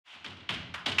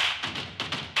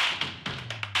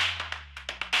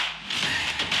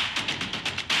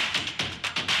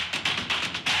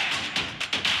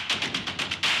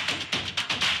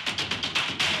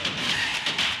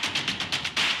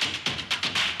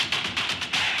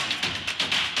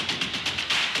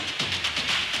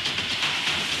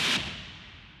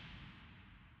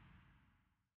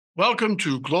Welcome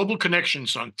to Global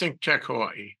Connections on ThinkTech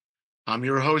Hawaii. I'm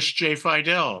your host, Jay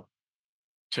Fidell.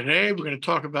 Today, we're going to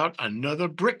talk about another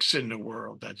BRICS in the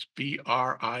world. That's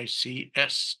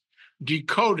BRICS,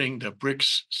 Decoding the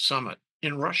BRICS Summit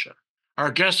in Russia.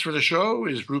 Our guest for the show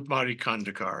is Roopmati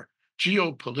Khandekar,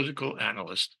 geopolitical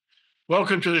analyst.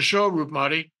 Welcome to the show,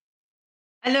 Roopmati.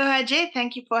 Aloha, Jay.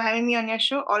 Thank you for having me on your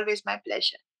show. Always my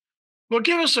pleasure. Well,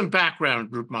 give us some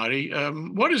background,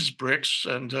 Roopmati. What is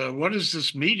BRICS and what is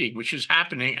this meeting, which is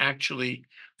happening actually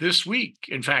this week?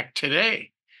 In fact,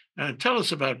 today. Tell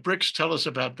us about BRICS. Tell us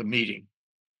about the meeting.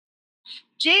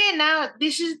 Jay, now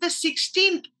this is the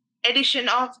 16th edition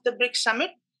of the BRICS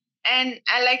Summit. And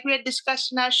like we had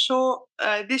discussed in our show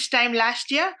this time last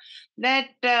year, that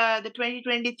the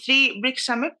 2023 BRICS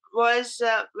Summit was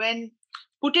when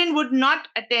Putin would not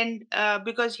attend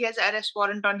because he has arrest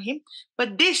warrant on him.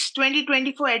 But this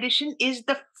 2024 edition is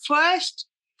the first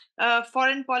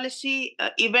foreign policy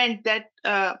event that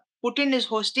Putin is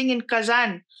hosting in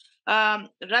Kazan,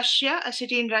 Russia, a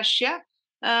city in Russia.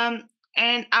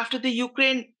 And after the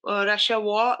Ukraine-Russia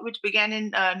war, which began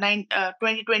in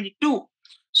 2022.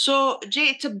 So, Jay,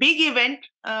 it's a big event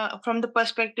from the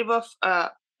perspective of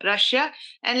Russia.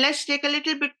 And let's take a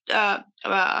little bit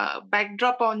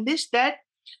backdrop on this, that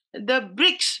the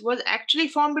BRICS was actually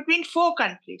formed between four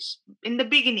countries in the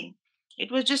beginning. It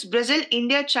was just Brazil,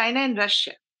 India, China, and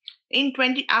Russia.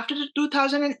 After the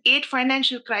 2008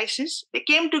 financial crisis, they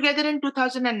came together in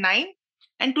 2009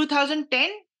 and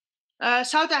 2010.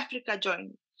 South Africa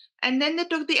joined. And then they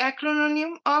took the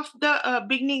acronym of the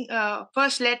beginning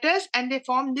first letters and they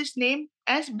formed this name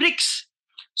as BRICS.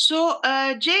 So,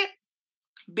 Jay,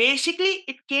 basically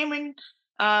it came in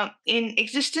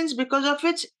existence because of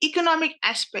its economic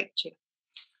aspect. Jay.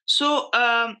 So,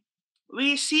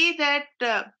 we see that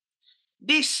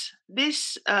this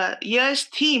year's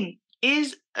theme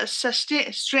is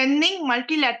strengthening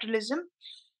multilateralism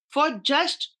for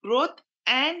just growth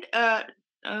and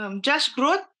just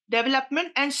growth,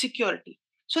 development, and security.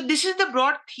 So this is the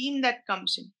broad theme that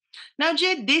comes in. Now,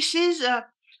 Jay, this is a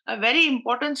very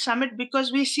important summit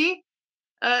because we see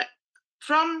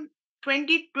from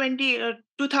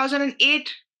 2008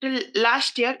 till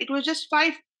last year, it was just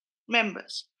 5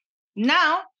 members.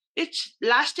 Now, it's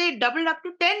last year doubled up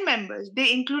to 10 members.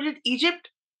 They included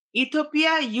Egypt,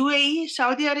 Ethiopia, UAE,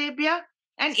 Saudi Arabia,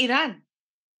 and Iran.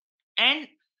 And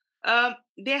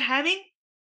they're having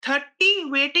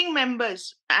 30 waiting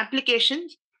members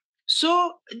applications.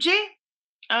 So, Jay,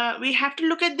 we have to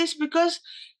look at this because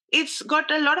it's got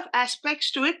a lot of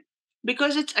aspects to it,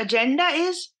 because its agenda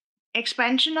is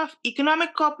expansion of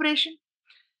economic cooperation,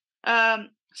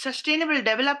 sustainable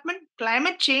development,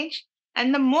 climate change,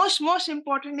 and the most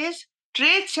important is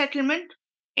trade settlement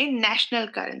in national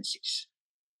currencies.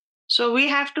 So we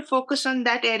have to focus on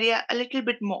that area a little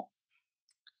bit more.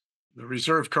 The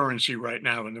reserve currency right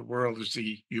now in the world is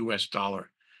the US dollar,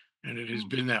 and it has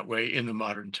been that way in the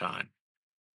modern time.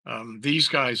 These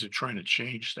guys are trying to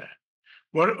change that.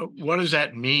 What does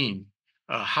that mean?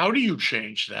 How do you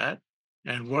change that?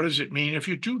 And what does it mean if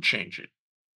you do change it?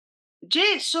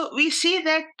 Jay, so we see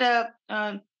that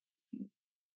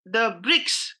the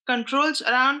BRICS controls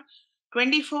around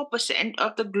 24%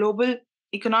 of the global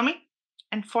economy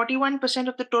and 41%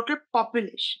 of the total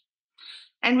population.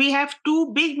 And we have two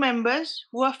big members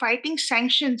who are fighting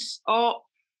sanctions or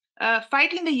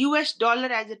fighting the US dollar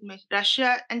as it may,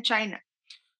 Russia and China.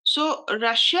 So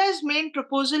Russia's main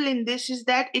proposal in this is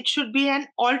that it should be an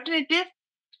alternative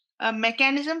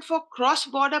mechanism for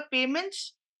cross-border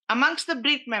payments amongst the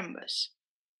BRIC members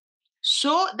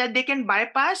so that they can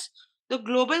bypass the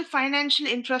global financial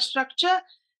infrastructure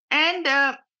and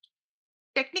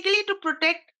technically to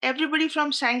protect everybody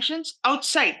from sanctions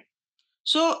outside.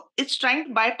 So it's trying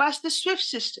to bypass the SWIFT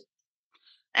system.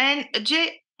 And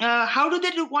Jay, how do they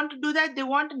want to do that? They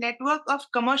want a network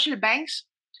of commercial banks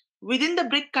within the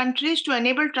BRIC countries to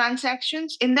enable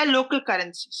transactions in their local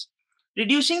currencies,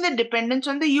 reducing the dependence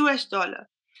on the US dollar.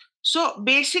 So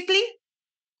basically,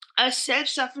 a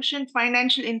self-sufficient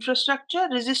financial infrastructure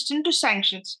resistant to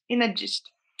sanctions in a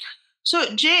gist. So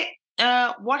Jay,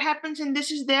 what happens in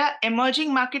this is there are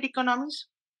emerging market economies.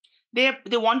 They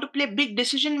want to play big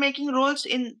decision-making roles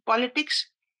in politics.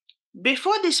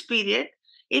 Before this period,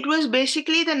 it was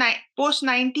basically the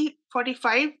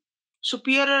post-1945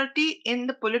 superiority in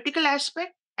the political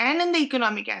aspect and in the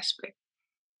economic aspect.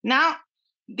 Now,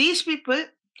 these people,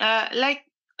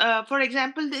 for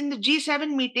example, in the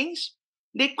G7 meetings,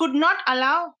 they could not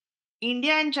allow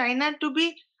India and China to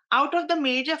be out of the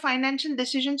major financial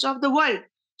decisions of the world.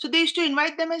 So they used to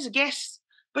invite them as guests,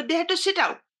 but they had to sit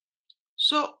out.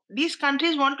 So these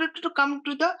countries wanted to come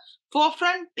to the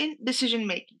forefront in decision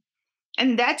making.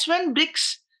 And that's when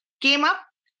BRICS came up,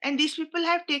 and these people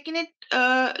have taken it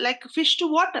like fish to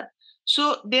water.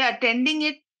 So they are attending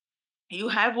it. You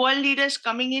have world leaders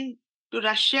coming in to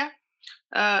Russia,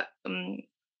 uh, um,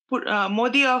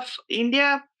 Modi of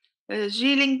India,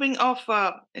 Xi Jinping of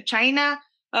China.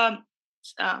 Um,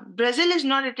 Brazil is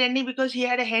not attending because he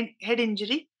had a head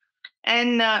injury,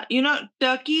 and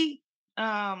Turkey.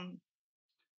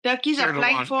 Turkey is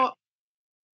applying Erdogan. for,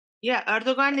 yeah,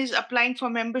 Erdogan is applying for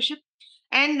membership,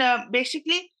 and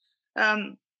basically,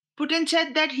 um, Putin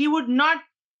said that he would not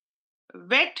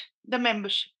vet the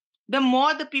membership. The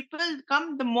more the people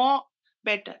come, the more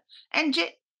better. And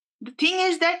the thing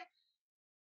is that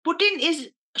Putin is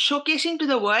showcasing to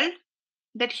the world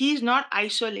that he is not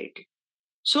isolated.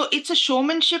 So it's a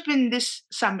showmanship in this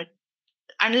summit,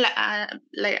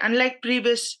 unlike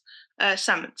previous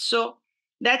summits. So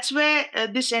that's where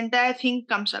this entire thing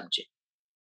comes up, Jay.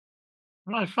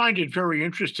 Well, I find it very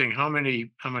interesting how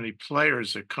many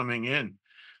players are coming in.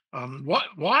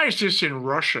 Why is this in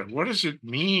Russia? What does it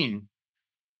mean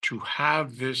to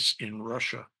have this in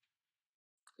Russia?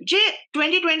 Jay,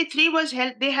 2023 was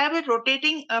held. They have a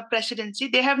rotating presidency.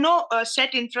 They have no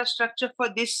set infrastructure for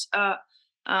this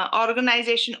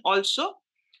organization also.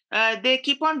 They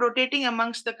keep on rotating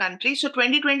amongst the countries. So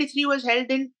 2023 was held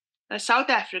in South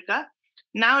Africa.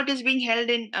 Now it is being held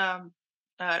in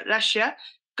Russia.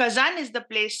 Kazan is the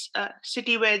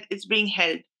city where it's being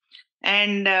held.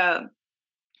 And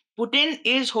Putin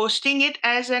is hosting it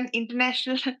as an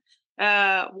international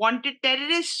wanted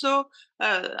terrorist, so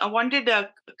a wanted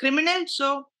criminal.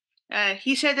 So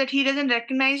he said that he doesn't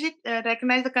recognize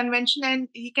the convention, and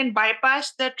he can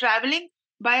bypass the traveling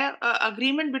by a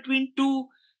agreement between two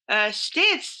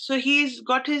states. So he's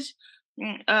got his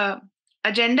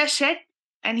agenda set,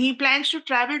 and he plans to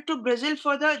travel to Brazil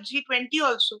for the G20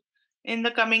 also in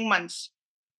the coming months.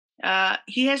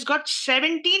 He has got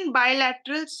 17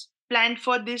 bilaterals planned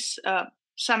for this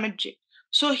summit.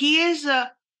 So he is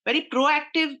very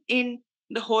proactive in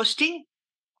the hosting.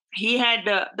 He had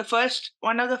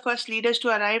one of the first leaders to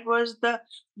arrive was the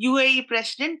UAE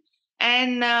president,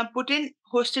 and Putin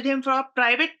hosted him for a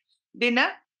private dinner.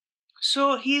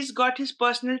 So he's got his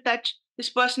personal touch, his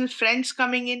personal friends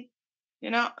coming in.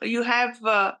 You have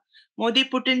Modi,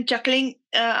 Putin chuckling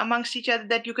amongst each other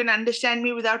that you can understand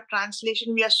me without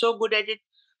translation. We are so good at it.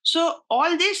 So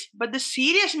all this, but the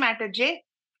serious matter, Jay,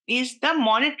 is the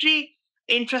monetary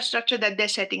infrastructure that they're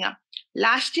setting up.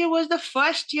 Last year was the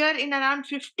first year in around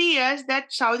 50 years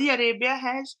that Saudi Arabia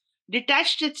has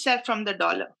detached itself from the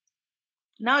dollar.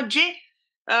 Now, Jay,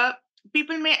 uh,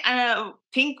 people may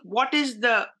think, what is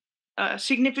the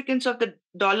significance of the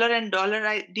dollar and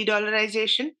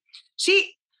de-dollarization?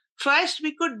 See, first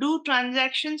we could do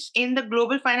transactions in the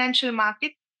global financial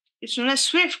market. It's known as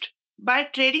SWIFT, by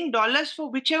trading dollars for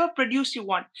whichever produce you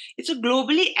want. It's a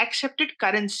globally accepted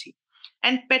currency.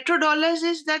 And petrodollars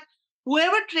is that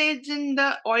whoever trades in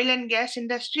the oil and gas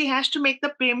industry has to make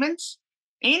the payments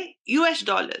in US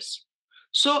dollars.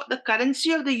 So the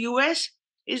currency of the US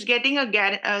is getting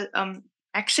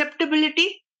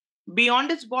acceptability beyond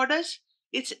its borders.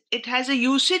 It has a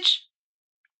usage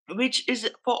which is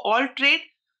for all trade.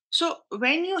 So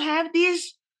when you have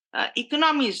these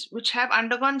economies which have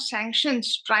undergone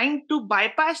sanctions trying to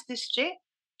bypass this trade,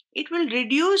 it will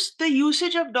reduce the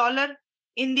usage of dollar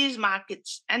in these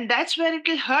markets, and that's where it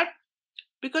will hurt,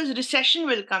 because recession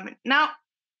will come in. Now,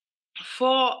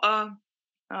 for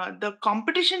the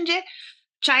competition, Jay,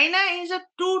 China is a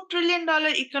 $2 trillion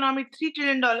economy, $3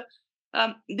 trillion.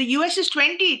 The US is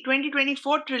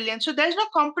 24 trillion. So there's no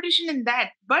competition in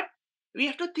that. But we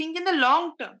have to think in the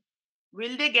long term.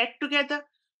 Will they get together?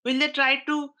 Will they try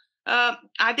to,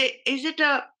 is it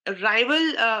a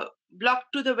rival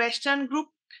bloc to the Western group?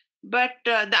 But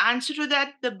the answer to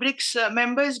that, the BRICS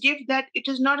members give that it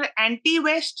is not an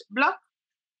anti-West bloc.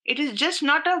 It is just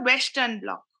not a Western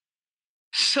bloc.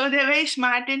 So they're very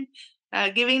smart in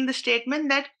giving the statement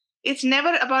that it's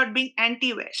never about being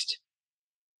anti-West.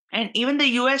 And even the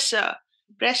US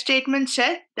press statement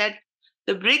said that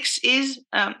the BRICS is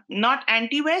not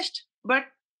anti-West, but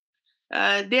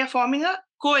they are forming a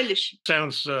coalition.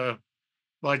 Sounds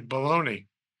like baloney.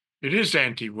 It is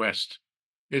anti-West.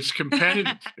 It's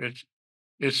competitive.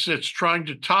 It's trying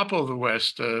to topple the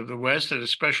West. The West, and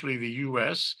especially the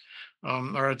U.S.,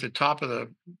 are at the top of the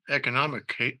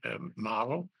economic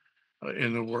model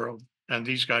in the world, and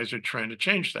these guys are trying to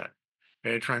change that.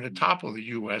 They're trying to topple the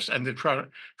U.S. and they're trying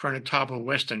to topple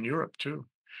Western Europe too.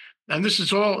 And this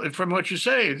is all, from what you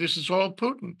say, this is all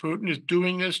Putin. Putin is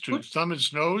doing this to thumb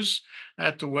his nose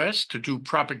at the West, to do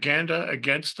propaganda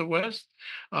against the West,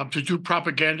 to do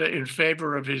propaganda in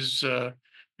favor of his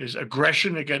his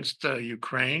aggression against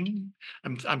Ukraine.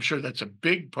 I'm sure that's a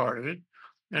big part of it.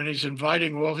 And he's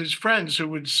inviting all his friends who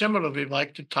would similarly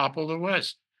like to topple the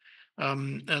West.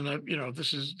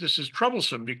 This is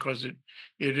troublesome because it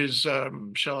is,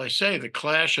 shall I say, the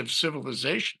clash of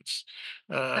civilizations.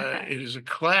 It is a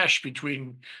clash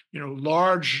between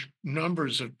large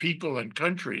numbers of people and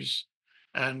countries,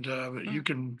 and you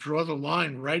can draw the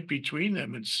line right between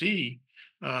them and see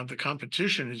the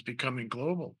competition is becoming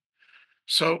global.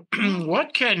 So,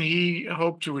 what can he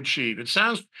hope to achieve? It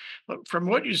sounds, from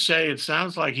what you say, it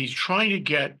sounds like he's trying to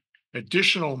get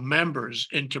additional members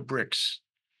into BRICS.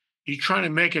 He's trying to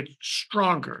make it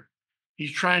stronger.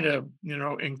 He's trying to,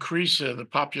 increase the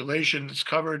population that's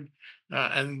covered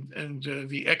and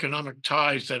the economic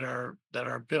ties that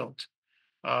are built.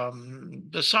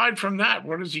 Aside from that,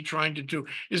 what is he trying to do?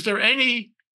 Is there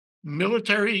any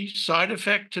military side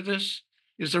effect to this?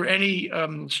 Is there any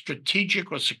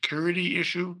strategic or security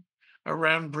issue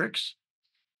around BRICS?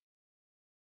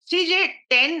 CJ,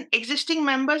 10 existing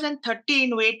members and 30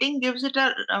 in waiting gives it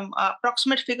a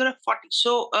approximate figure of 40.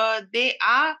 So they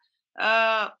are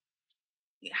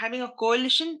having a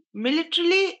coalition.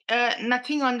 Militarily,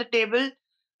 nothing on the table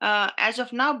as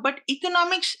of now, but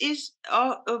economics is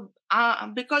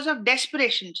because of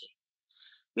desperation.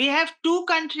 We have two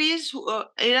countries.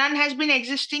 Iran has been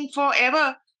existing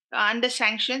forever under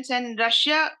sanctions, and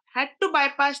Russia had to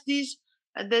bypass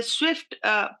the SWIFT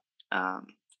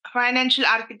financial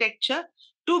architecture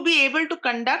to be able to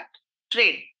conduct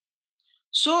trade.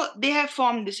 So they have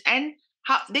formed this, and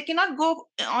they cannot go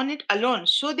on it alone.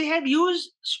 So they have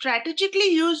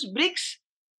strategically used BRICS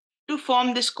to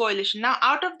form this coalition. Now,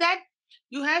 out of that,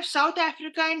 you have South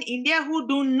Africa and India who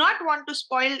do not want to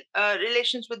spoil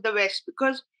relations with the West,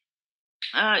 because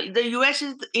the US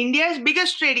is India's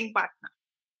biggest trading partner,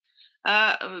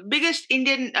 biggest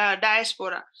Indian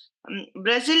diaspora.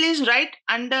 Brazil is right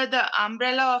under the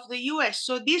umbrella of the US.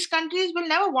 So these countries will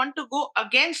never want to go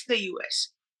against the US.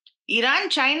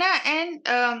 Iran, China, and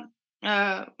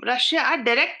Russia are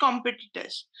direct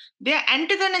competitors. They are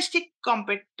antagonistic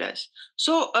competitors.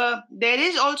 So there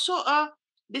is also a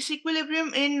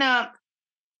disequilibrium in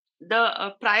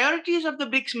the priorities of the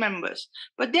BRICS members.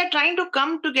 But they are trying to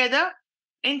come together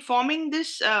in forming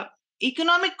this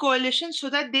economic coalition so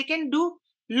that they can do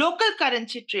local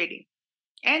currency trading.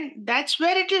 And that's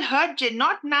where it will hurt, Jay.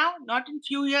 Not now, not in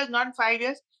few years, not in 5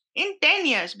 years, in 10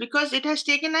 years, because it has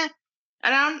taken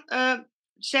around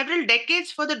several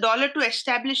decades for the dollar to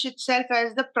establish itself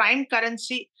as the prime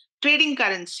currency, trading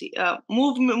currency,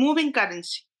 moving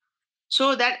currency.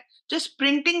 So that just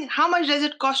printing, how much does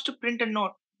it cost to print a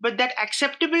note? But that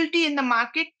acceptability in the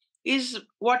market is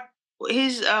what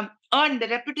is earned. The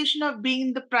reputation of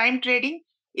being the prime trading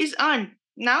is earned.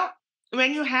 Now,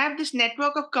 when you have this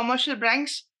network of commercial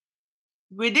banks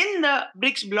within the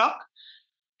BRICS bloc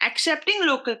accepting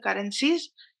local currencies,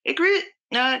 it will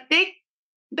take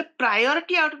the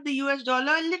priority out of the US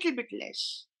dollar a little bit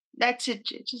less. That's it,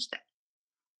 just that.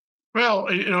 Well,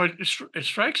 it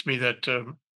strikes me that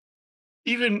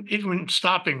even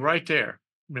stopping right there,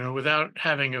 without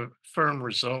having a firm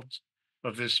result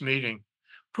of this meeting,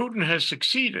 Putin has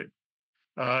succeeded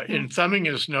in thumbing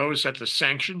his nose at the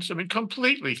sanctions. I mean,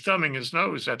 completely thumbing his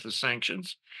nose at the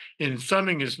sanctions, in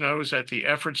thumbing his nose at the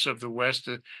efforts of the West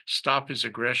to stop his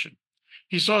aggression.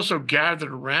 He's also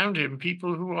gathered around him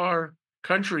people who are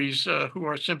countries who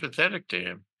are sympathetic to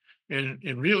him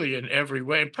in every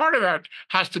way. And part of that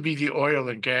has to be the oil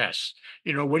and gas.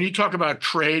 When you talk about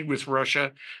trade with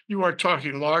Russia, you are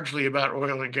talking largely about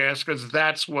oil and gas because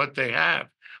that's what they have.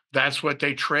 That's what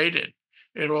they traded.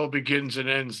 It all begins and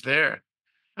ends there.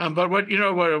 But what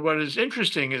is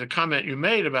interesting is a comment you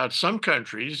made about some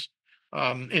countries,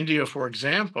 India, for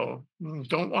example,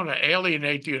 don't want to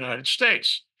alienate the United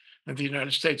States. And the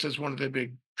United States is one of their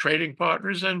big trading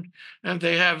partners, and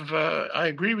they have. I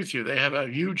agree with you. They have a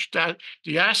huge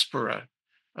diaspora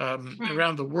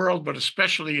around the world, but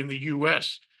especially in the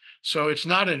U.S. So it's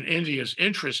not in India's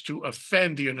interest to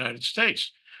offend the United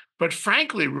States. But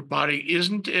frankly, Roopmati,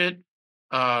 isn't it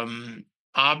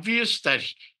obvious that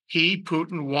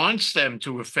Putin, wants them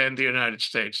to offend the United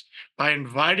States by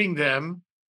inviting them?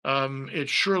 It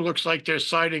sure looks like they're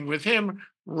siding with him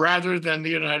rather than the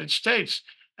United States.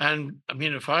 And I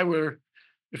mean, if I were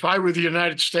the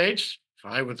United States, if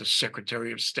I were the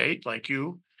Secretary of State like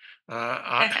you,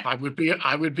 I would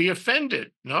be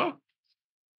offended. No.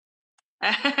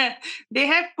 They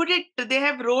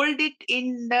have rolled it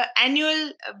in the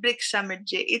annual BRICS Summit,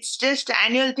 Jay. It's just an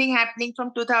annual thing happening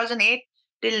from 2008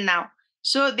 till now.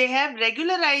 So they have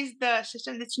regularized the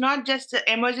system. It's not just an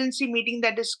emergency meeting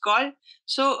that is called.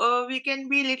 So we can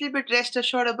be a little bit rest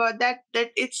assured about that, that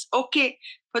it's okay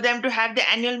for them to have the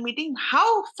annual meeting.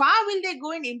 How far will they go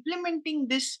in implementing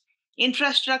this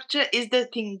infrastructure is the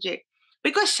thing, Jay.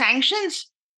 Because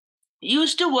sanctions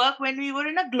used to work when we were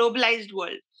in a globalized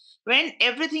world, when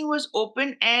everything was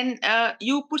open and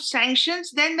you put sanctions,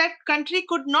 then that country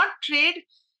could not trade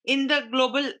in the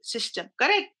global system,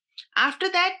 correct? After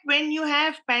that, when you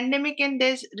have pandemic and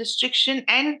there's restriction,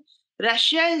 and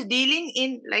Russia is dealing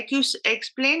in, like you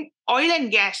explained, oil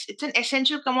and gas. It's an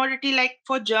essential commodity, like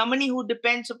for Germany, who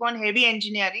depends upon heavy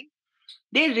engineering.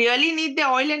 They really need the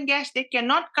oil and gas. They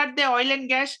cannot cut the oil and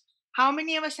gas. How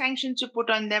many ever sanctions you put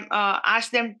on them,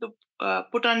 ask them to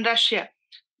put on Russia?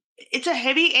 It's a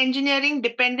heavy engineering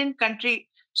dependent country.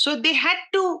 So they had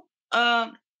to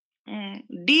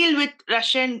deal with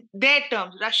Russian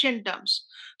terms.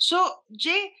 So,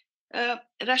 Jay,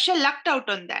 Russia lucked out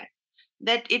on that,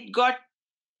 that it got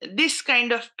this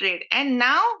kind of trade. And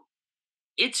now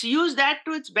it's used that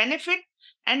to its benefit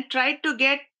and tried to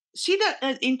get, see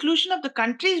the inclusion of the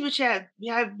countries which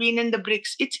have been in the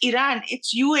BRICS. It's Iran,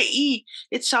 it's UAE,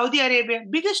 it's Saudi Arabia,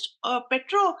 biggest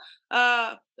petroleum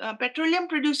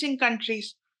producing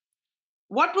countries.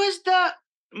 What was the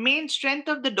main strength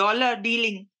of the dollar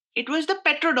dealing? It was the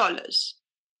petrodollars.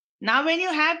 Now when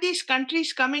you have these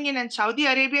countries coming in and Saudi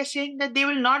Arabia saying that they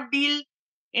will not deal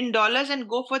in dollars and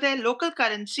go for their local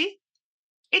currency,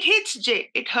 it hits, Jay.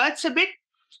 It hurts a bit,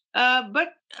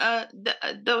 but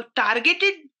the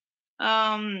targeted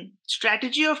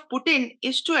strategy of Putin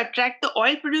is to attract the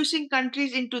oil producing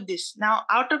countries into this. Now,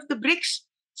 out of the BRICS,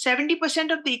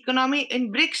 70% of the economy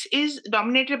in BRICS is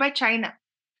dominated by China.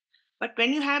 But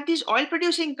when you have these oil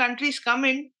producing countries come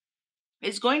in,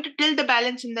 it's going to tilt the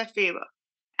balance in their favor.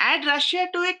 Add Russia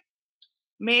to it,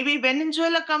 maybe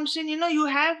Venezuela comes in, you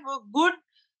have a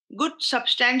good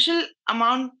substantial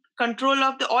amount control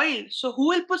of the oil. So who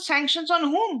will put sanctions on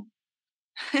whom?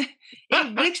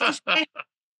 if BRICS decide,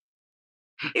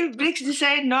 if BRICS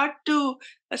decide not to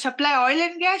supply oil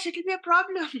and gas, it will be a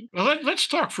problem. Well, let's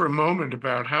talk for a moment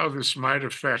about how this might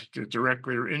affect,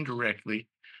 directly or indirectly,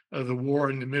 the war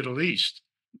in the Middle East.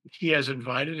 He has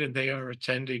invited, and they are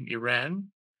attending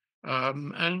Iran,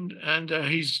 and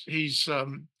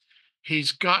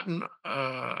he's gotten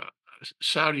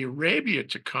Saudi Arabia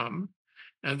to come.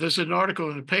 And there's an article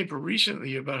in the paper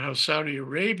recently about how Saudi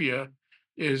Arabia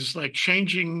is like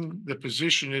changing the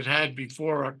position it had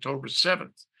before October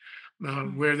 7th,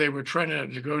 where they were trying to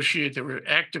negotiate. They were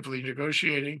actively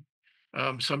negotiating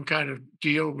some kind of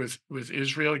deal with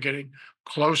Israel, getting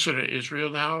closer to Israel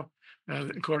now.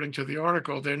 According to the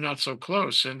article, they're not so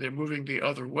close, and they're moving the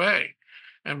other way.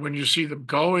 And when you see them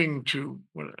going to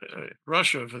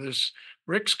Russia for this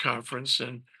BRICS conference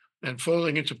and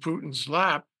falling into Putin's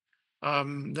lap,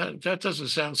 that doesn't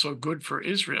sound so good for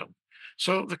Israel.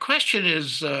 So the question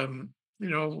is,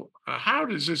 how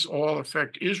does this all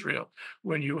affect Israel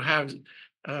when you have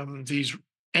these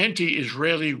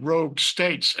anti-Israeli rogue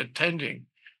states attending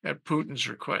at Putin's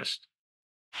request?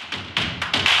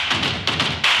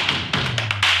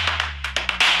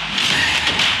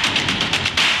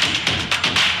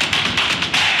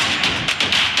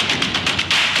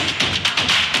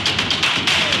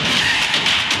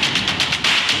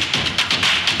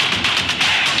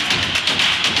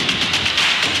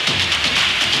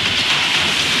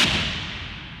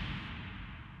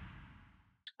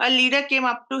 A leader came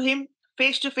up to him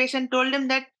face to face and told him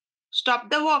that stop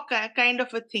the war, kind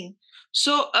of a thing.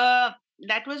 So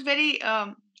that was very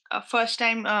a first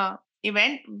time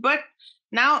event. But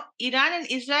now Iran and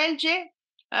Israel, Jay,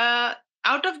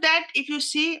 out of that, if you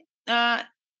see,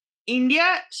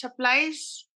 India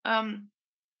supplies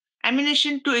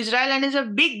ammunition to Israel and is a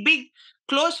big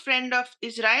close friend of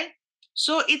Israel.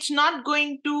 So it's not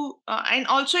going to, and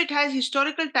also it has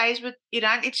historical ties with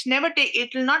Iran.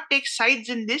 It will not take sides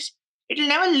in this. It will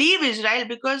never leave Israel,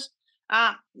 because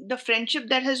the friendship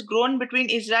that has grown between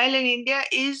Israel and India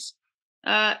is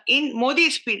in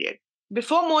Modi's period.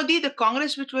 Before Modi, the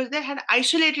Congress which was there had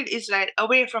isolated Israel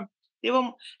away from. They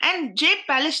were, and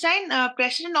Palestine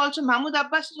President also Mahmoud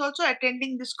Abbas is also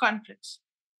attending this conference.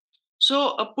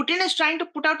 So Putin is trying to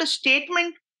put out a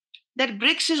statement that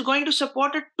BRICS is going to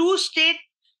support a two-state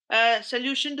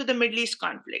solution to the Middle East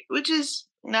conflict, which is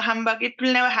humbug. It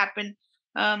will never happen.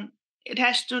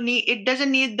 It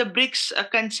doesn't need the BRICS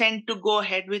consent to go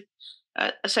ahead with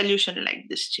a solution like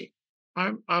this, Jay.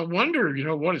 I wonder,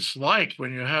 what it's like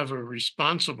when you have a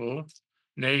responsible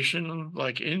nation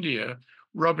like India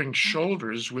rubbing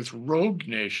shoulders with rogue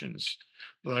nations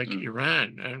like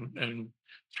Iran and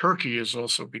Turkey is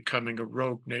also becoming a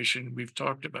rogue nation. We've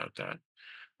talked about that.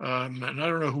 And I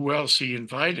don't know who else he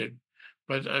invited,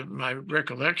 but my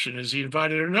recollection is he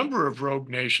invited a number of rogue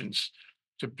nations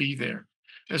to be there.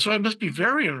 And so it must be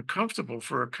very uncomfortable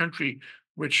for a country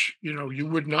which, you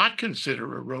would not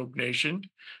consider a rogue nation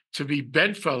to be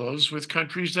bedfellows with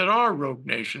countries that are rogue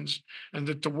nations and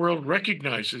that the world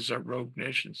recognizes are rogue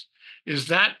nations. Is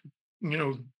that,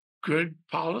 good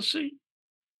policy?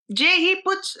 Jay, he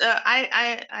puts.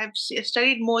 I've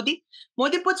studied Modi.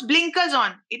 Modi puts blinkers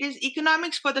on. It is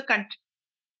economics for the country,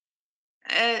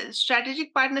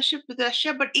 strategic partnership with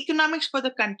Russia, but economics for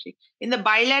the country. In the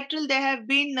bilateral, there have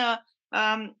been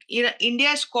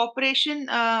India's cooperation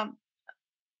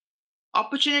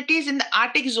opportunities in the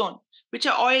Arctic zone, which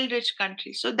are oil-rich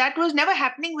countries. So that was never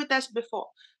happening with us before.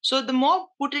 So the more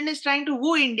Putin is trying to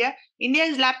woo India, India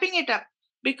is lapping it up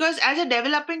because as a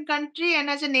developing country and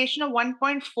as a nation of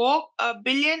 1.4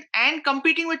 billion and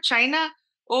competing with China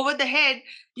over the head,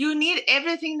 you need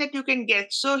everything that you can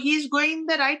get. So he's going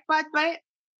the right path by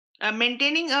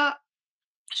maintaining a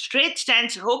straight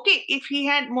stance. Okay,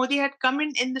 if Modi had come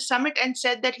in the summit and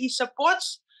said that he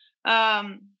supports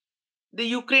um, the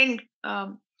Ukraine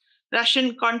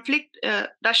Russian conflict,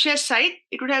 Russia's side,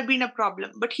 it would have been a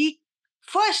problem. But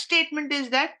first statement is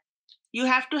that you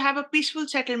have to have a peaceful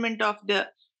settlement of the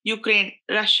Ukraine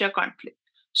Russia conflict.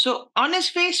 So on his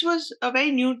face was a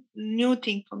very new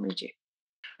thing for me, Jay.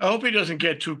 I hope he doesn't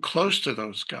get too close to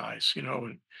those guys,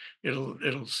 and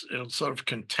it'll sort of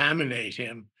contaminate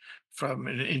him from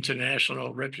an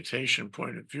international reputation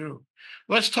point of view.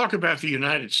 Let's talk about the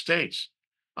United States.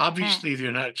 Obviously, the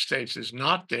United States is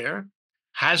not there,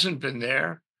 hasn't been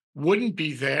there, wouldn't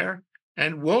be there,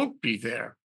 and won't be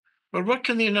there. But what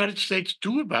can the United States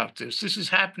do about this? This is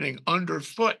happening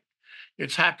underfoot.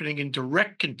 It's happening in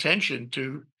direct contention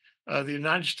to the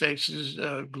United States'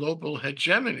 global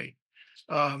hegemony.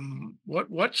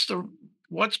 What's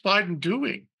Biden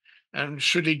doing, and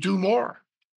should he do more?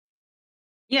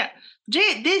 Yeah,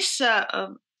 Jay, this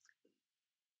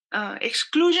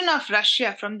exclusion of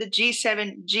Russia from the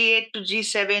G7, G8 to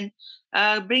G7,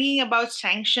 bringing about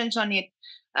sanctions on it,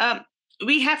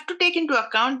 we have to take into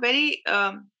account very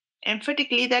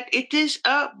emphatically that it is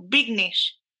a big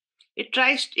nation. It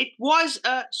was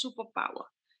a superpower.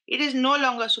 It is no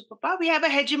longer a superpower. We have a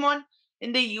hegemon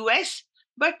in the US,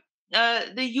 but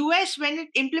the US, when it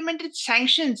implemented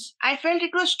sanctions, I felt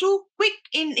it was too quick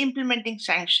in implementing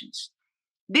sanctions.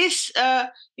 This,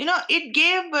 it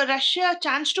gave Russia a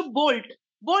chance to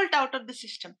bolt out of the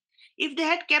system. If they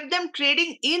had kept them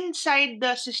trading inside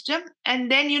the system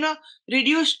and then,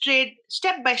 reduce trade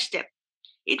step by step,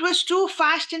 it was too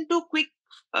fast and too quick.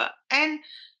 And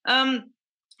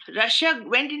Russia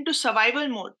went into survival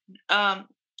mode.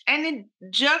 And it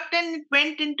jerked and it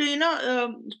went into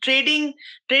trading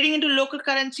into local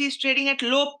currencies, trading at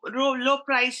low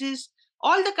prices.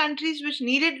 All the countries which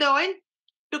needed the oil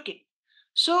took it.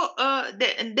 So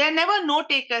there are never no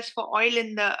takers for oil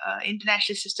in the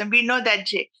international system. We know that,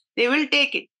 Jay. They will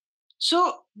take it.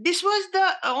 So this was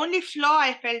the only flaw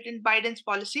I felt in Biden's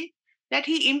policy, that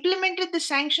he implemented the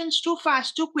sanctions too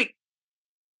fast, too quick.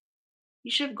 He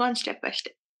should have gone step by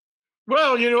step.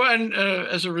 Well, and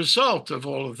as a result of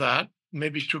all of that,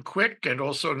 maybe too quick and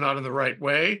also not in the right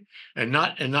way, and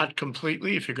not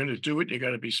completely. If you're going to do it, you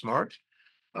got to be smart.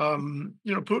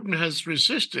 Putin has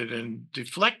resisted and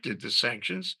deflected the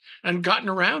sanctions and gotten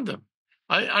around them.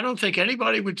 I don't think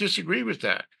anybody would disagree with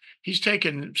that. He's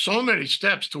taken so many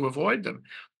steps to avoid them.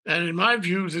 And in my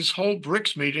view, this whole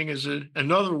BRICS meeting is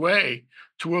another way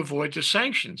to avoid the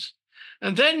sanctions.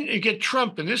 And then you get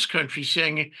Trump in this country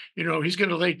saying, he's going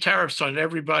to lay tariffs on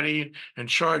everybody and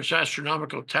charge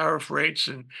astronomical tariff rates,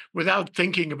 and without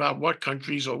thinking about what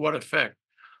countries or what effect.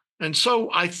 And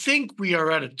so I think we are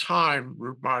at a time,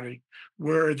 Roopmati,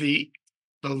 where the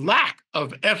lack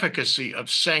of efficacy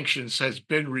of sanctions has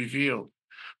been revealed.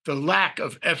 The lack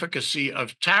of efficacy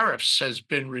of tariffs has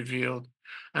been revealed.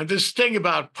 And this thing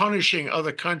about punishing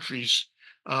other countries,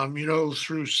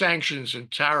 through sanctions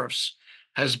and tariffs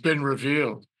has been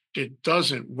revealed. It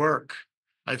doesn't work.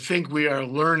 I think we are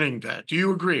learning that. Do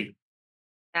you agree?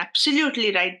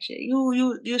 Absolutely right, Jay.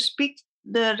 You speak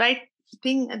the right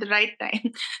thing at the right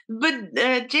time. But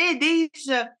Jay, these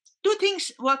two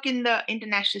things work in the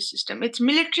international system. It's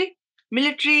military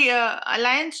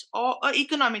alliance or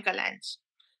economic alliance.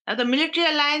 Now, the military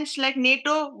alliance like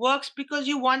NATO works because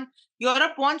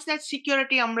Europe wants that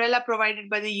security umbrella provided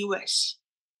by the US.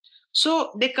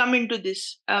 So they come into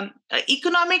this.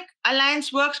 Economic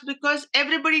alliance works because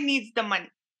everybody needs the money.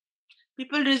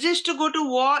 People resist to go to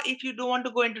war if you don't want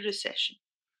to go into recession.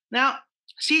 Now,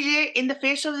 CJ, in the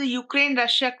face of the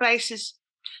Ukraine-Russia crisis,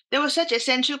 There were such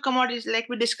essential commodities, like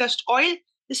we discussed, oil.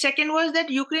 The second was that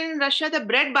Ukraine and Russia are the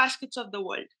bread baskets of the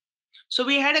world. So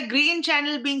we had a green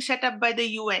channel being set up by the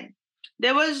UN.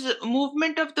 There was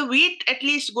movement of the wheat at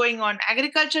least going on.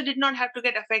 Agriculture did not have to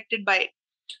get affected by it.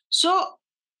 So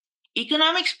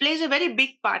economics plays a very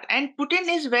big part, and Putin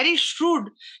is very shrewd.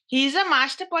 He is a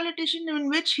master politician in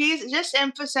which he is just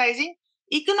emphasizing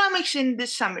economics in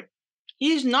this summit.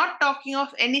 He is not talking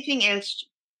of anything else.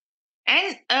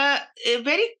 And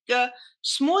very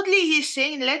smoothly, he's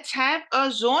saying, let's have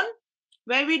a zone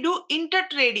where we do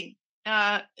intertrading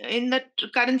in the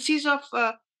currencies of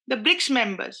the BRICS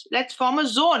members. Let's form a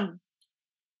zone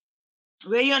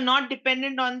where you're not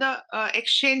dependent on the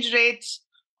exchange rates,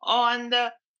 on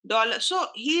the dollar. So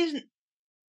he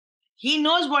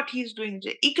knows what he's doing.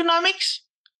 Jay. Economics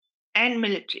and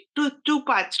military, two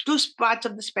parts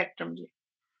of the spectrum. Jay.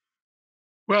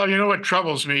 Well, you know what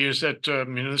troubles me is that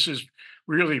this is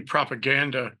really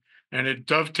propaganda, and it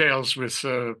dovetails with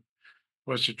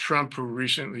was it Trump who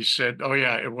recently said? Oh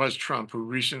yeah, it was Trump who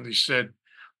recently said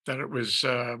that it was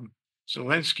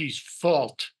Zelensky's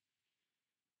fault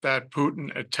that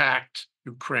Putin attacked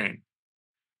Ukraine.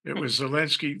 It was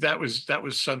Zelensky. That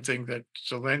was something that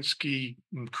Zelensky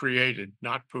created,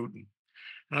 not Putin.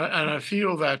 And I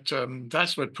feel that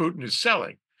that's what Putin is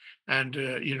selling. And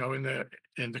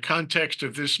in the context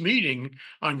of this meeting,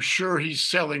 I'm sure he's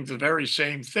selling the very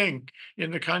same thing in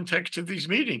the context of this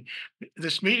meeting.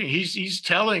 He's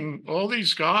telling all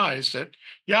these guys that,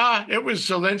 yeah, it was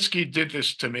Zelensky did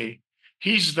this to me.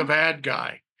 He's the bad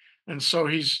guy. And so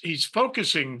he's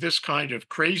focusing this kind of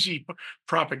crazy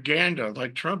propaganda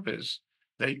like Trump is.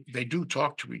 They do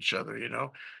talk to each other,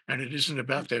 and it isn't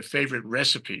about their favorite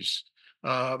recipes.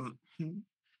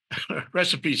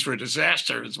 Recipes for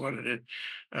disaster is what it is.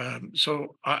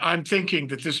 So I'm thinking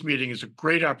that this meeting is a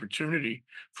great opportunity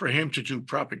for him to do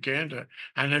propaganda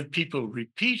and have people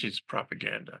repeat his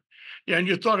propaganda. Yeah, and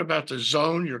you thought about the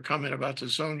zone, your comment about the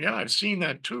zone. Yeah, I've seen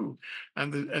that too.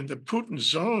 And the Putin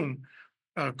zone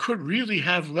could really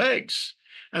have legs.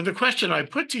 And the question I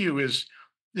put to you is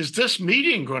this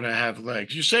meeting going to have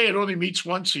legs? You say it only meets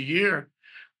once a year,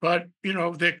 but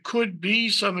there could be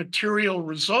some material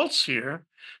results here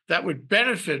that would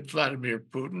benefit Vladimir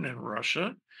Putin and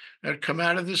Russia that come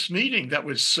out of this meeting that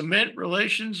would cement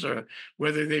relations, or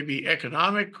whether they be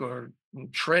economic or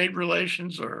trade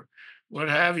relations or what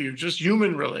have you, just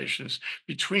human relations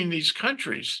between these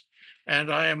countries.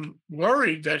 And I am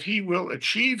worried that he will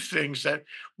achieve things that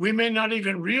we may not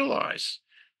even realize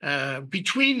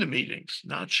between the meetings,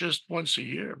 not just once a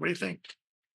year. What do you think?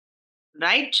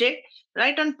 Right, Jay.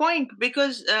 Right on point,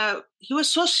 because he was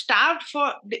so starved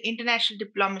for the international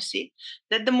diplomacy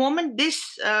that the moment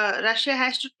this Russia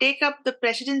has to take up the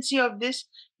presidency of this,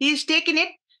 he's taken it,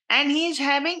 and he's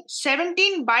having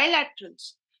 17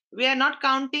 bilaterals. We are not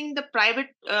counting the private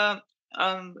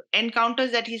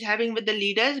encounters that he's having with the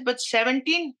leaders, but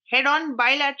 17 head-on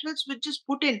bilaterals with just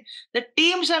Putin. The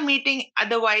teams are meeting.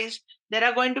 Otherwise, there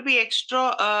are going to be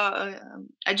extra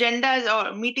agendas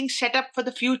or meetings set up for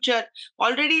the future.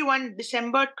 Already one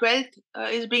December 12th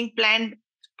is being planned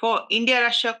for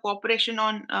India-Russia cooperation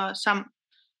on some,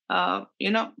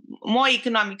 more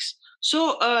economics.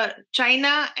 So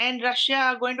China and Russia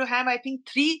are going to have, I think,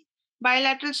 3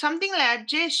 bilaterals, something like that,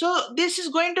 Jay. So this is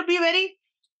going to be very,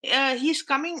 he's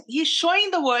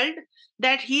showing the world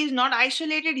that he is not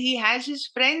isolated. He has his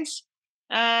friends.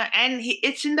 And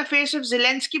it's in the face of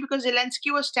Zelensky, because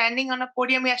Zelensky was standing on a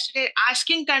podium yesterday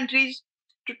asking countries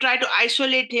to try to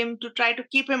isolate him, to try to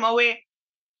keep him away.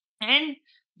 And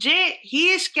Jay,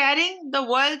 he is carrying the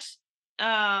world's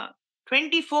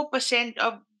 24%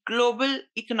 of global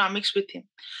economics with him.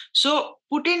 So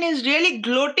Putin is really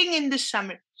gloating in this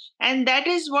summit. And that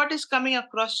is what is coming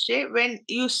across, Jay, when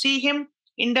you see him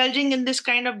indulging in this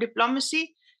kind of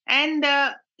diplomacy and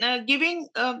giving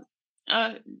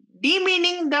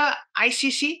demeaning the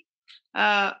ICC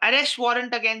arrest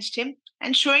warrant against him,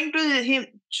 and showing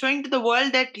to the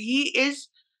world that he is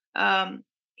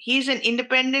he's an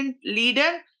independent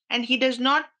leader, and he does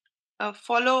not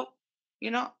follow,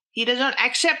 he does not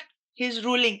accept his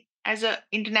ruling as an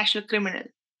international criminal.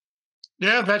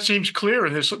 Yeah, that seems clear,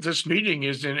 and this meeting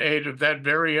is in aid of that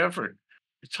very effort.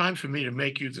 It's time for me to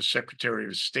make you the Secretary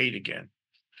of State again.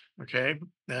 Okay,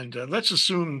 and let's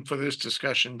assume for this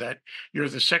discussion that you're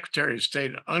the Secretary of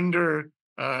State under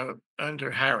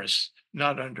Harris,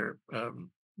 not under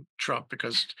Trump,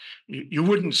 because you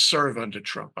wouldn't serve under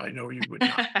Trump. I know you would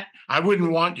not. I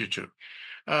wouldn't want you to.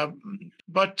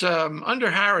 But under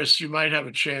Harris, you might have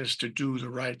a chance to do the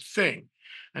right thing.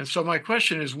 And so my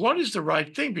question is, what is the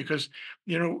right thing? Because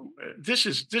this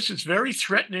is very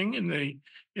threatening in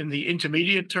in the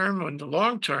intermediate term and the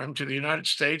long term to the United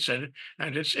States and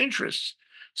its interests.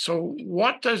 So,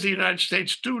 what does the United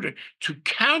States do to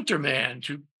countermand,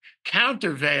 to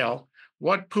countervail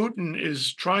what Putin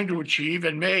is trying to achieve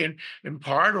and may, in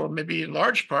part or maybe in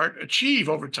large part, achieve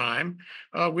over time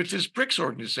with this BRICS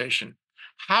organization?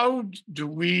 How do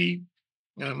we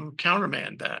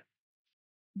countermand that?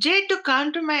 Jay, to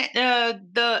counter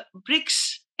the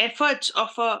BRICS efforts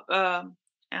of a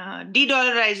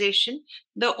de-dollarization,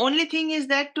 the only thing is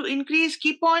that to increase,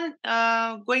 keep on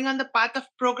going on the path of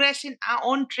progress in our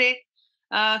own trade,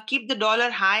 keep the dollar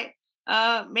high,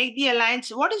 make the alliance.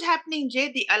 What is happening,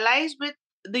 Jay? The allies with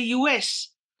the US,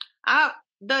 uh,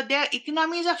 their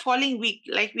economies are falling weak.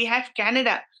 Like we have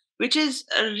Canada, which is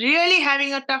really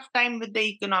having a tough time with the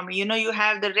economy. You know, you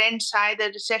have the rents high, the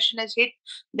recession has hit,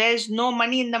 there's no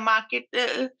money in the market,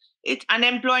 it's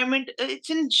unemployment, it's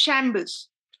in shambles.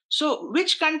 So,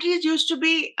 which countries used to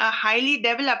be highly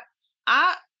developed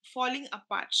are falling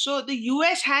apart. So, the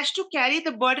US has to carry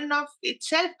the burden of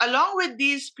itself along with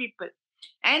these people.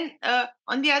 And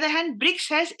on the other hand, BRICS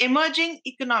has emerging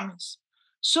economies.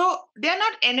 So, they are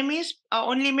not enemies,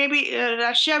 only maybe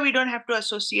Russia we don't have to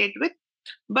associate with,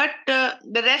 but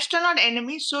the rest are not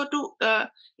enemies. So to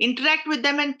interact with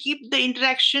them and keep the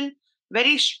interaction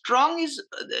very strong is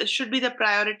should be the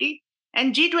priority.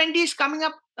 And G20 is coming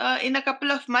up in a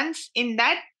couple of months. In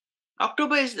that,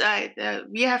 October is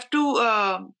we have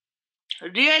to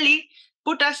really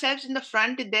put ourselves in the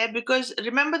front there, because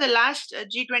remember the last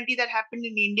G20 that happened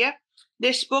in India,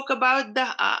 they spoke about the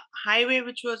highway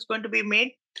which was going to be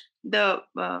made, the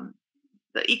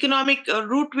economic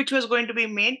route which was going to be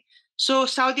made. So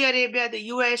Saudi Arabia, the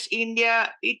US,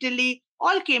 India, Italy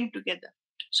all came together.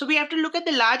 So we have to look at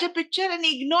the larger picture and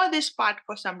ignore this part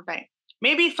for some time.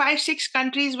 Maybe five, six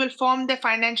countries will form the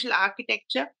financial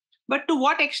architecture, but to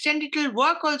what extent it will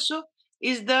work also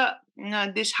is the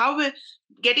this how we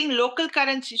getting local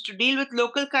currencies to deal with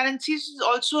local currencies is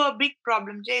also a big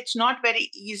problem. Jay. It's not very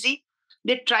easy.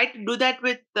 They try to do that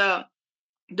with the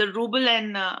ruble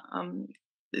and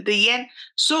the yen.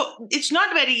 So it's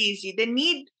not very easy. They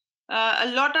need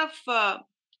a lot of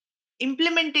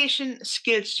implementation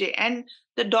skills, Jay. And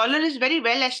the dollar is very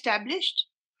well established.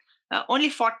 Only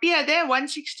 40 are there,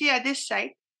 160 are this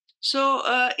side. So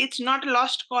it's not a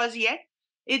lost cause yet.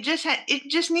 It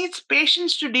just needs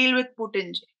patience to deal with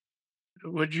Putin, Jay.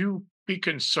 Would you be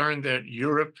concerned that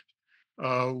Europe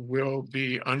will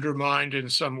be undermined in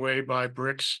some way by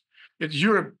BRICS?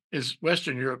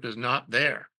 Western Europe is not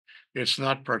there. It's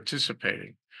not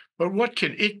participating. But what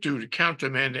can it do to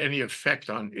countermand any effect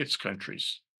on its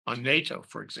countries, on NATO,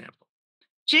 for example?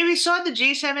 Jay, we saw the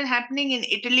G7 happening in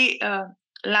Italy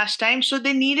last time, so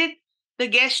they needed the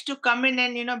guests to come in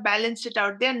and balance it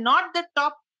out. They're not the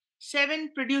top seven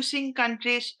producing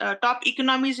countries, top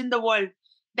economies in the world.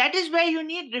 That is where you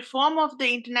need reform of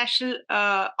the international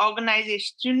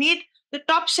organizations. You need the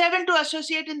top seven to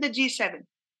associate in the G7.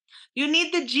 You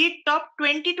need the G top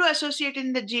 20 to associate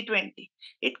in the G20.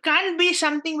 It can't be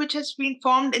something which has been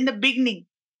formed in the beginning.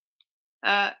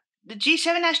 The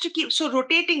G7 has to keep so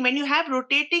rotating. When you have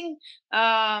rotating,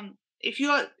 if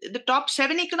you are the top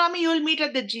seven economy, you will meet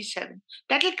at the G7.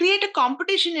 That will create a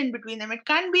competition in between them. It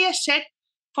can't be a set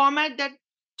format that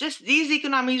just these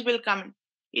economies will come in.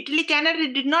 Italy,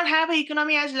 Canada did not have an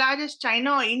economy as large as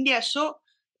China or India. So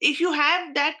if you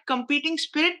have that competing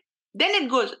spirit, then it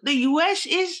goes. The US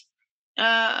is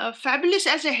fabulous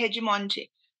as a hegemon,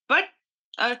 but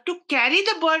to carry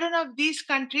the burden of these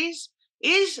countries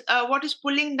is what is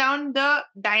pulling down the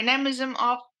dynamism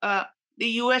of the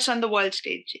US on the world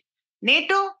stage.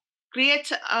 NATO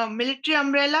creates a military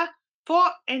umbrella for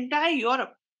entire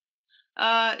Europe.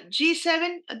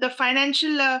 G7, the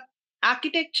financial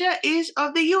architecture is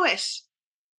of the US.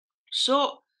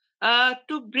 So,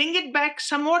 to bring it back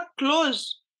somewhat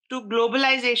close to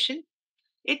globalization,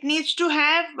 it needs to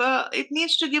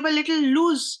give a little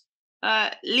loose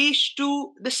leash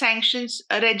to the sanctions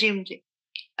regime.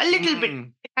 A little bit.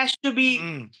 Mm, It has to be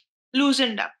mm.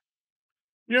 loosened up.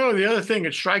 The other thing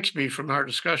that strikes me from our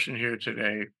discussion here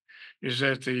today is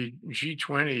that the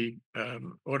G20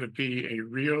 ought to be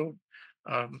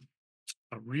um,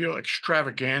 a real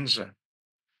extravaganza.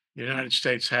 The United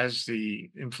States has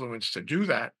the influence to do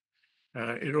that.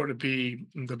 It ought to be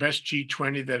the best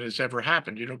G20 that has ever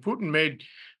happened. Putin made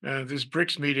this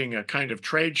BRICS meeting a kind of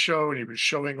trade show, and he was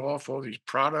showing off all these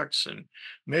products and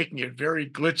making it very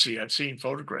glitzy. I've seen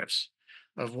photographs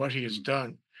of what he has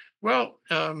done. Well,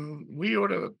 we ought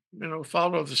to,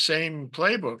 follow the same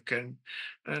playbook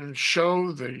and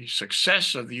show the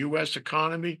success of the U.S.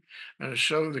 economy, and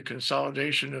show the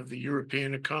consolidation of the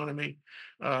European economy.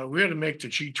 We ought to make the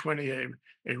G20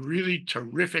 a really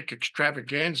terrific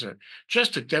extravaganza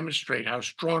just to demonstrate how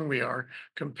strong we are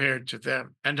compared to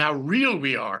them and how real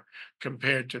we are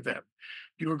compared to them.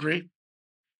 Do you agree?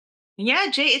 Yeah,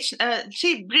 Jay, it's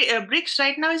BRICS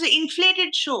right now is an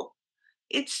inflated show.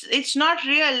 It's not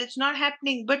real, it's not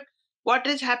happening. But what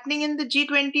is happening in the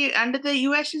G20 under the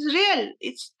US is real.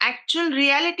 It's actual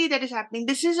reality that is happening.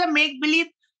 This is a make believe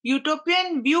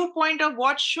utopian viewpoint of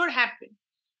what should happen.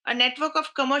 A network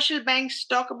of commercial banks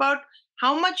talk about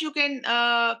how much you can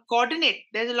coordinate.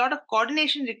 There's a lot of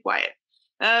coordination required.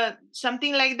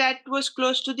 Something like that was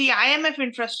close to the IMF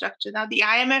infrastructure. Now the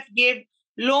IMF gave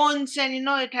loans, and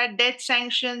it had debt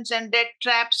sanctions and debt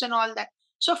traps and all that.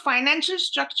 So financial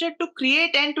structure to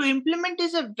create and to implement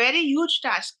is a very huge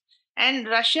task. And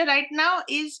Russia right now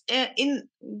is in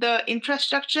the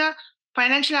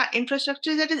financial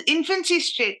infrastructure that is infancy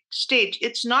stage.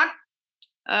 It's not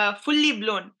fully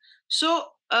blown. So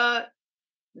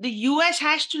the US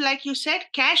has to, like you said,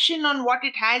 cash in on what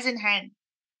it has in hand.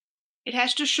 It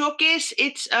has to showcase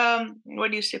its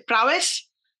prowess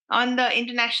on the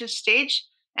international stage,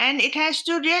 and it has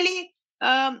to really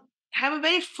have a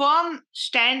very firm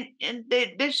stand. And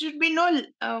there should be no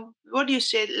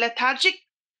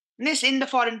lethargicness in the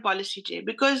foreign policy, Jay,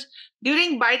 because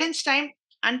during Biden's time,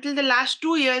 until the last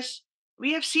 2 years,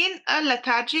 we have seen a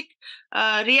lethargic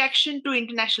reaction to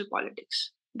international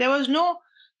politics. There was no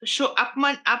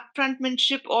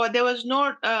upfrontmanship, or there was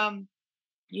no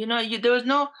there was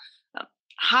no uh,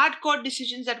 hardcore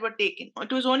decisions that were taken.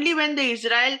 It was only when the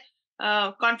Israel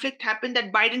conflict happened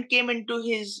that Biden came into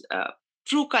his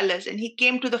true colors and he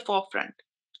came to the forefront.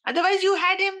 Otherwise, you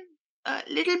had him a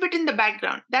little bit in the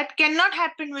background. That cannot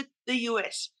happen with the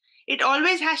US. It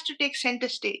always has to take center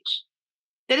stage.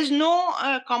 There is no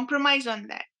compromise on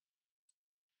that.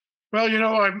 Well,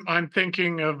 I'm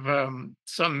thinking of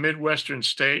some Midwestern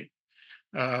state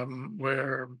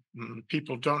where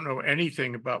people don't know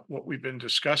anything about what we've been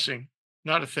discussing.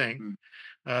 Not a thing.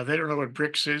 Mm. They don't know what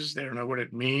BRICS is. They don't know what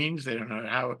it means. They don't know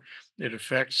how it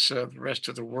affects the rest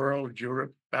of the world,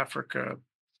 Europe, Africa,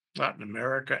 Latin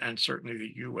America, and certainly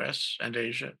the US and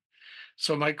Asia.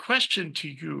 So, my question to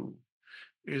you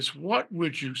is, what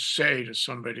would you say to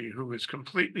somebody who is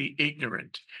completely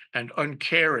ignorant and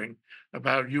uncaring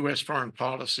about US foreign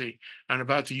policy and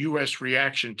about the US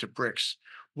reaction to BRICS?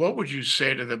 What would you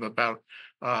say to them about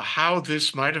how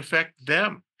this might affect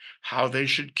them, how they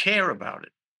should care about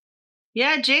it?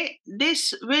 Yeah, Jay,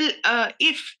 this will,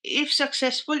 if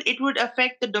successful, it would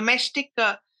affect the domestic,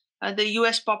 the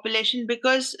U.S. population,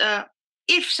 because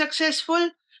if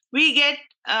successful, we get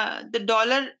the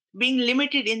dollar being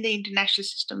limited in the international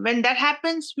system. When that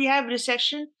happens, we have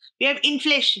recession, we have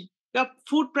inflation. Your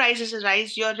food prices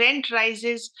rise, your rent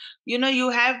rises. You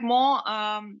have more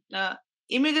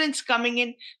immigrants coming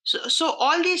in. So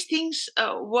all these things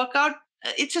work out.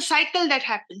 It's a cycle that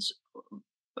happens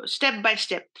step by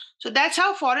step. So that's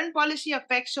how foreign policy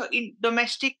affects your in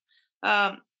domestic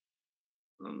um,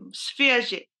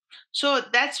 spheres. So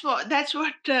that's what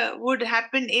would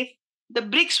happen if the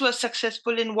BRICS was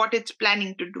successful in what it's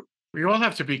planning to do. We all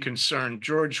have to be concerned.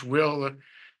 George Will,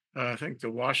 I think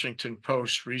the Washington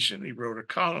Post recently wrote a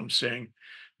column saying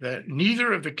that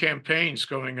neither of the campaigns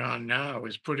going on now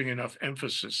is putting enough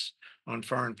emphasis on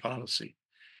foreign policy.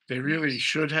 They really Yes.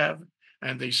 should have,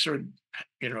 and they should,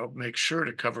 make sure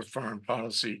to cover foreign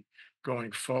policy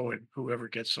going forward, whoever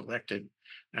gets elected.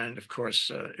 And of course,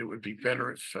 it would be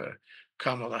better if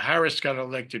Kamala Harris got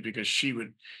elected because she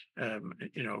would,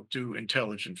 do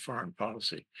intelligent foreign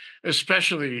policy,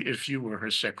 especially if you were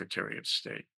her Secretary of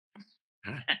State.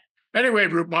 Huh? Anyway,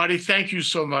 Roopmati, thank you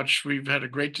so much. We've had a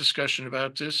great discussion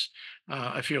about this.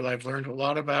 I feel I've learned a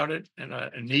lot about it, and I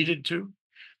needed to.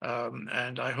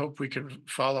 And I hope we can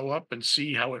follow up and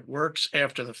see how it works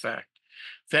after the fact.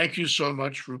 Thank you so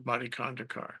much, Roopmati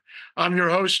Khandekar. I'm your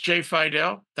host, Jay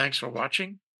Fidell. Thanks for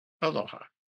watching. Aloha.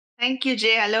 Thank you,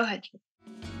 Jay. Aloha.